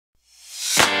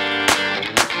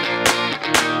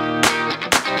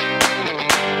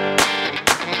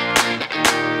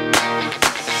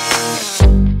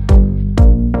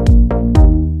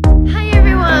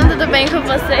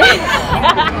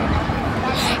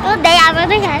Eu dei água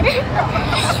na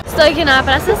cara. Estou aqui na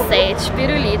Praça 7,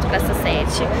 Pirulito, Praça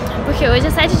 7, porque hoje é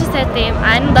 7 de setembro.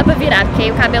 Ai, não dá pra virar, porque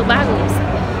aí o cabelo bagunça.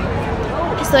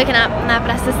 Estou aqui na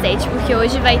Praça 7, porque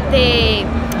hoje vai ter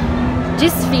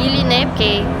desfile, né?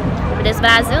 Porque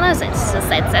Brasil, né, gente?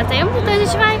 7 de setembro, então a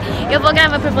gente vai... Eu vou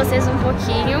gravar pra vocês um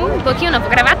pouquinho não, vou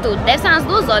gravar tudo. Deve ser umas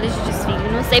 2 horas de desfile,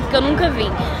 não sei porque eu nunca vi.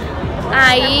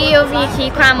 Aí eu vim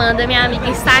aqui com a Amanda, minha amiga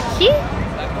está aqui.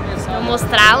 Vou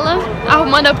mostrá-la,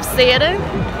 arrumando a pulseira.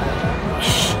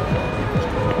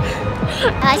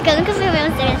 Acho que eu nunca vi uma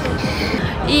pulseira assim.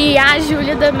 E a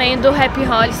Júlia também do Happy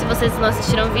Holly, se vocês não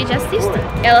assistiram o vídeo, assistam.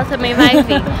 Ela também vai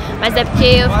vir. Mas é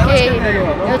porque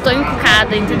eu tô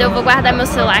encucada, entendeu? Eu vou guardar meu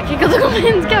celular aqui que eu tô com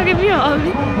medo que alguém me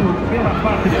ouve.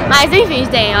 Mas enfim,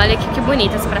 gente, olha aqui que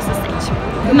bonita essa Praça 7.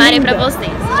 Filmarei pra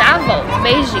vocês. Já volto.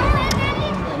 Beijinho.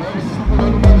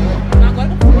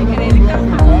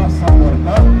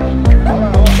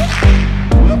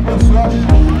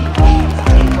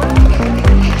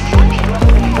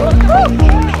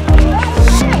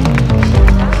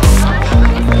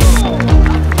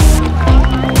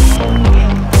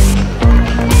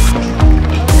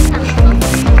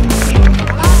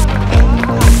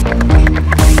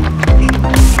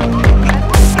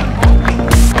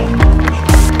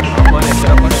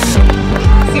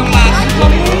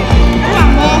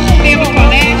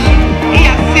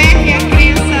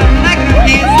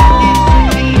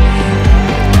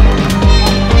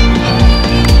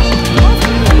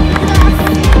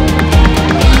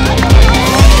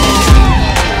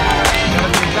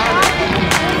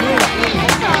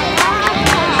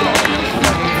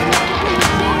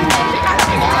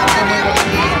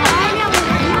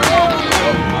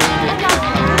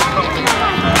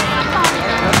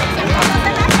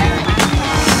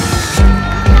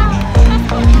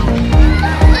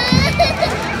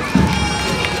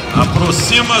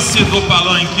 Aproxima-se do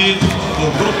palanque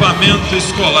o grupamento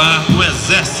escolar do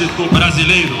Exército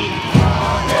Brasileiro.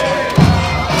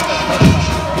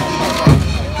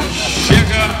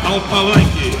 Chega ao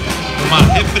palanque uma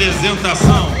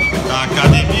representação da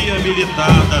Academia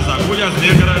Militar das Agulhas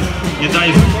Negras e da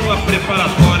Escola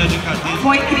Preparatória de Cadetes.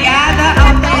 Foi criada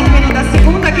ao término da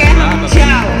Segunda Guerra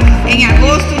Mundial, em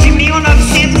agosto de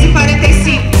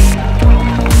 1945.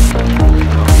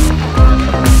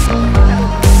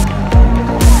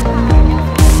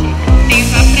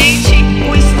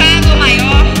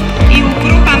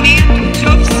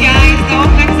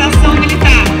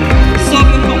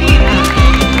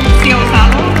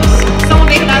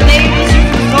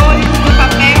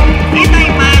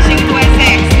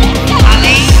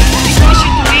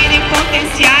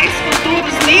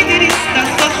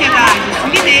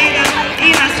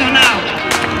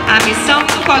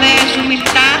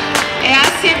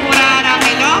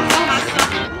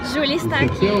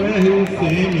 Aqui.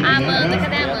 Amanda,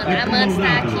 cadê a Amanda? A Amanda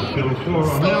está aqui. Estou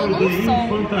no som.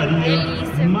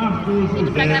 Delícia.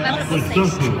 Tudo pra gravar pra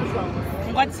vocês.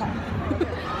 Não gosto de som.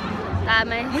 Tá,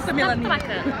 mas muita melanina. Tá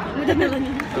bacana. Muita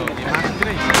melanina.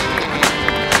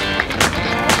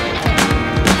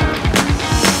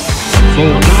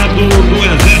 Soldado do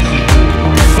Exército,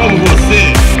 como você,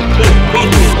 por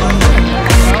todos.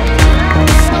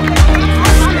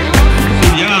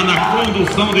 Na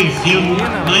condução do ensino,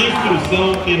 na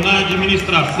instrução e na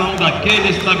administração daquele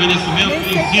estabelecimento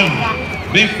de ensino,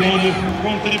 bem como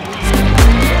contribuir.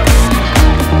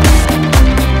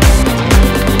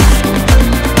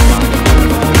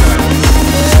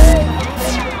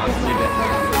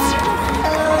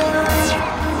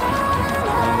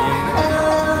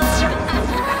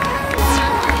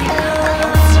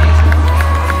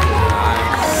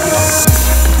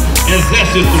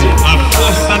 Exército, a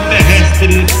força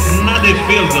terrestre na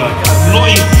defesa, no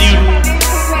ensino.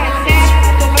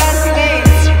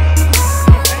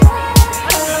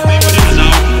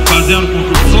 Fazendo com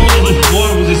que todos os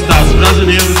novos estados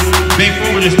brasileiros, bem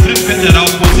como o Distrito Federal,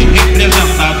 fossem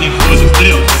representados em suas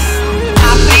estrelas.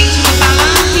 À frente do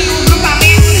palanque, um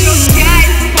grupamento de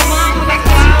oficiais do comando da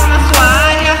qual na sua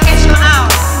área regional.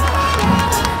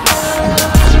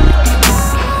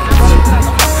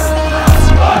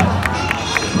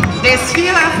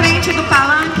 Desfila à frente do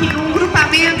palanque um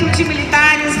grupamento de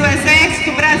militares do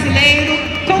Exército Brasileiro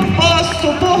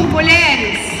composto por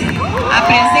mulheres. A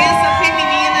presença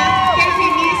feminina teve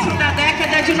início na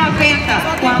década de 90,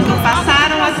 quando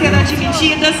passaram a ser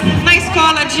admitidas na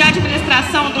Escola de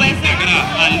Administração do Exército. Integrar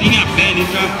a linha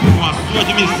bélica com a sua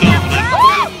admissão na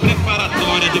Escola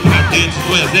Preparatória de Cadetes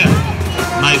do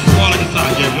Exército, na Escola de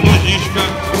Sargento e Logística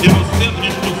e no Centro de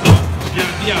Instrução de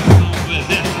Aviação do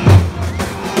Exército.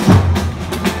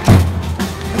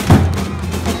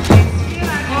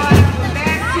 Desfila agora o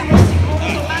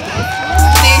 12º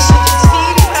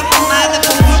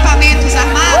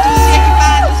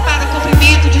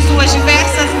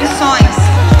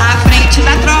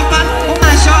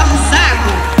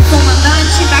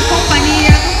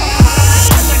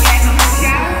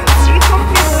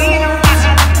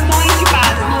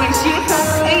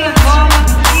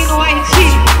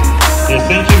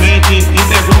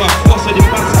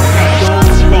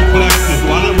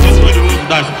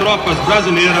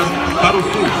brasileira para o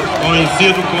sul,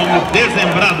 conhecido como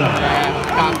Desembrada.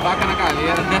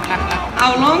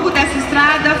 Ao longo dessa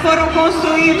estrada foram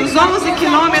construídos 11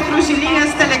 quilômetros de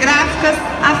linhas telegráficas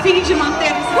a fim de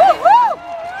manter os...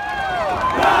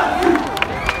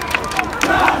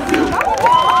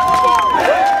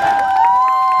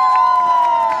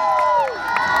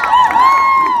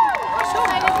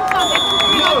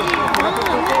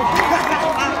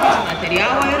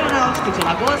 material aeronáutico de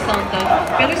Lagoa Santa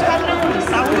pelo Esquadrão de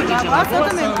Saúde de Lagoa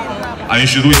Santa. A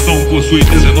instituição possui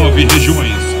 19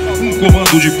 regiões, um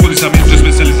comando de policiamento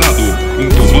especializado, um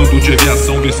comando de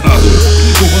aviação do Estado,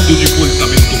 um comando de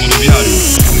policiamento rodoviário,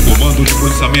 um comando de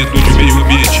policiamento de meio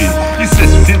ambiente e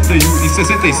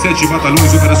 67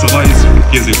 batalhões operacionais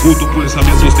que executam o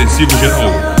policiamento ostensivo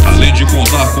geral, além de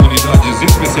contar com unidades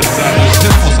especializadas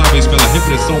responsáveis pela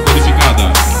repressão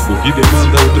qualificada, o que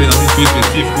demanda o treinamento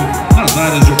específico nas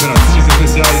áreas de operações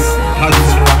especiais,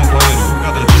 radiomonitoramento aéreo.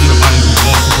 Cada dia mais o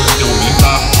nosso policial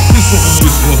militar e somando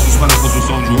esforços para a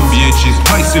construção de um ambiente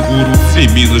mais seguro em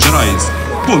Minas Gerais.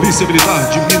 Polícia Militar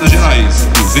de Minas Gerais,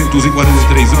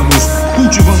 243 anos,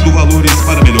 cultivando valores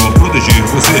para melhor proteger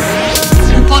você.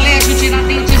 O Colégio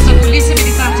Tiradentes da Polícia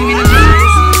Militar de Minas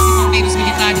Gerais e bombeiros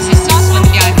militares e seus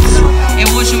familiares é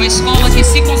hoje uma escola que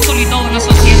se consolidou na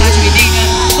sociedade mineira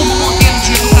como modelo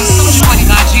de educação de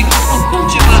qualidade por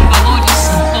cultivar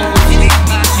valores como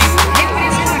liberdade,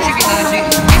 representatividade,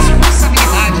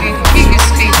 responsabilidade e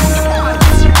respeito.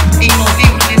 Em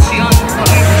novembro deste ano, o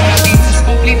Colégio Tiradentes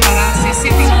completará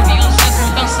 69 anos das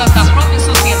mudanças da própria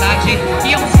sociedade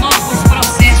e aos novos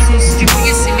processos de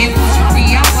conhecimento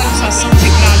e atualização de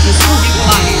grades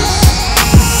curriculares.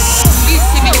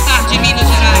 Polícia Militar de Minas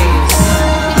Gerais.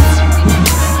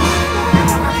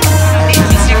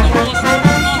 Tiradentes é composto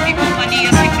por 9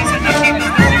 companhias representativas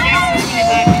das diversas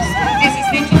unidades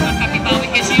existentes na capital e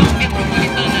região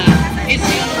metropolitana.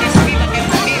 Este ano desfila pela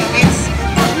primeira vez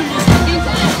um dos modelos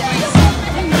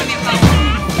fundamental.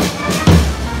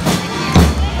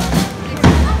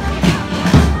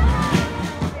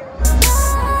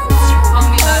 A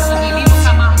unidade de Lino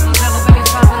Camargo é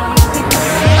localizada no município de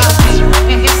Parte.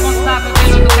 É responsável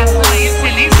pela educação e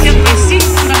excelência do ensino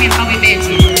fundamental e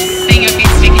médio. Tem a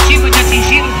perspectiva de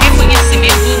atingir o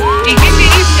reconhecimento em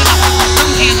referência na promoção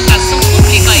de educação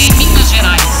pública em Minas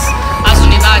Gerais. As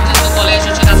unidades do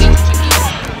Colégio Tiradentes de Minas.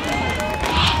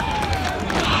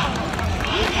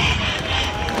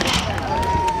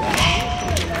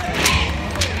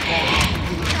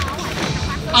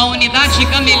 A unidade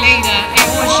Gameleira é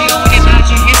hoje a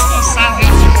unidade responsável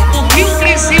por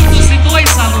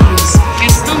 1.302 alunos,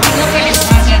 estando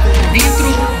localizada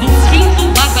dentro do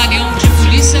 5º Batalhão de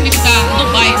Polícia Militar no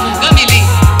bairro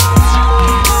Gameleira.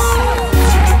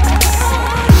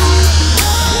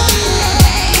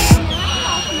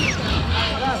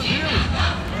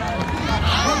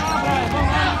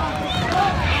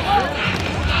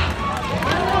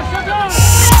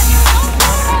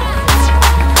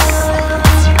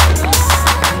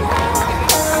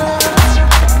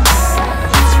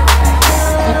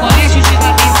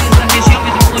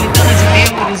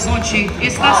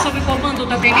 Está sob comando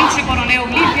da Tenente Coronel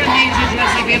Lívia Mendes de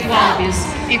Azevedo Alves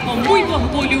e com muito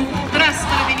orgulho traz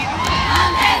para a Avenida...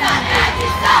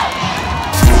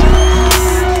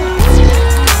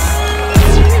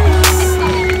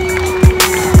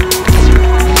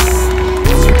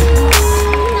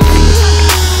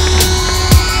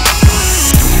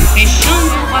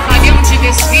 Fechando o batalhão de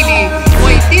desfile,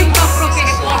 80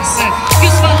 professores que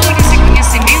os valores e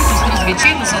conhecimentos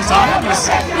transmitidos aos alunos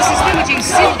no sistema de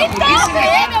ensino da Polícia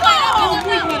Militar vão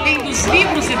muito além dos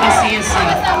livros e da ciência.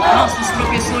 Nossos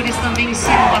professores também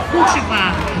ensinam a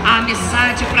cultivar a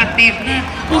amizade fraterna,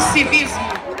 o civismo.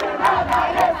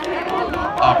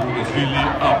 Abre o desfile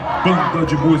a Banda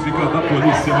de Música da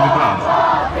Polícia Militar.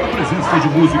 A presença de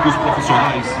músicos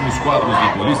profissionais nos quadros da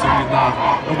Polícia Militar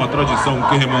é uma tradição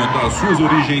que remonta às suas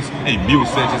origens em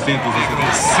 1770,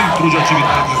 Centro de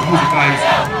Atividades Musicais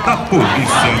da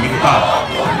Polícia Militar.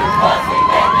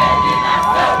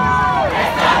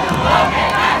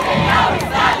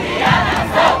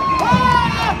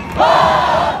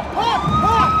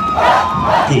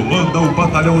 Comanda o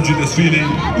batalhão de desfile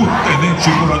o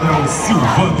Tenente Coronel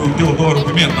Silvano Teodoro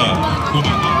Pimenta.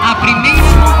 A primeira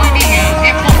companhia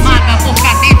é formada por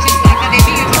cadetes da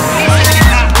Academia de Polícia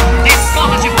Militar da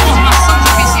Escola de Formação de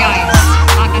Oficiais.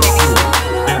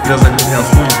 Entre as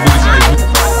agremiações musicais da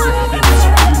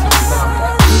Polícia Militar,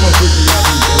 uma foi criada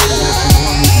em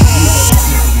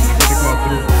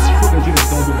 1954 sob a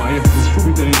direção do maestro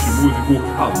subtenente músico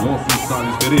Alonso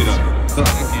Salles Pereira. Que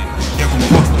é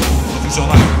composta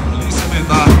profissionais da Polícia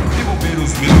Militar e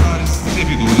bombeiros militares e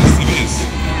servidores civis,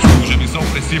 cuja missão missão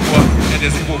precípua é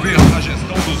desenvolver a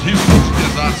gestão dos riscos de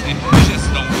desastre e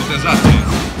gestão dos desastres.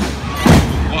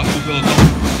 O quarto pelotão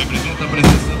representa a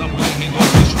presença da mulher em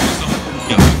nossa instituição,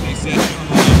 que há 37 anos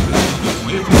prestando com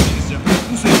eficiência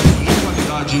um serviço de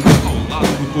qualidade ao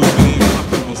lado do povo negro na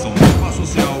promoção da paz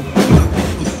social e na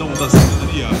construção da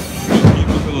cidadania. O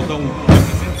quinto pelotão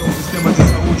representa o sistema de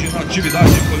saúde na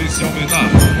atividade policial militar,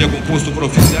 que é composto por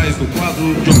oficiais do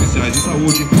quadro de oficiais de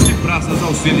saúde e praças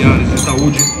auxiliares de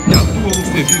saúde que atuam no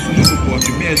serviço de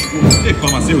suporte médico e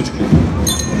farmacêutico.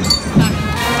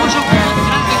 Hoje eu vou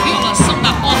grave violação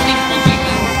da ordem pública.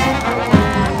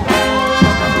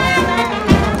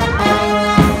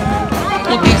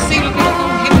 O terceiro pelotão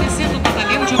representa o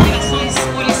batalhão de operações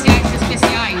policiais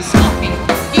especiais, OP,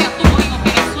 que atua em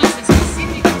operações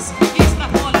específicas que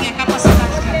extrapolem a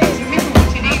capacidade de atendimento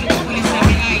rotineiro de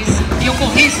policiais e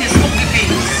ocorrências com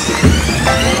efeitos.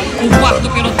 O quarto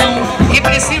pelotão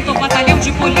representa o batalhão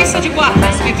de polícia de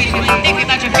guardas, que vigila a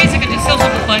integridade física de seus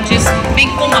ocupantes, bem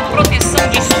como a proteção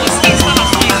de suas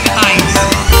instalações vitais.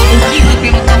 O quinto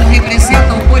pelotão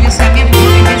representa o policiamento e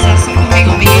organização do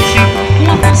meio ambiente,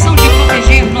 com a função de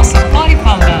proteger nossa flora e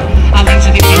fauna, além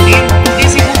de defender o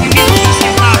desenvolvimento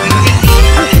sustentável.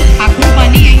 A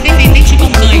Companhia Independente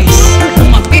com Cães,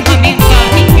 uma ferramenta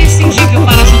imprescindível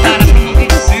para ajudar a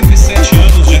promover 107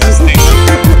 anos de existência,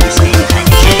 buscando cada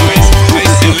dia mais a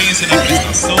excelência na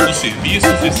prestação dos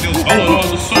serviços e seus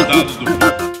valorosos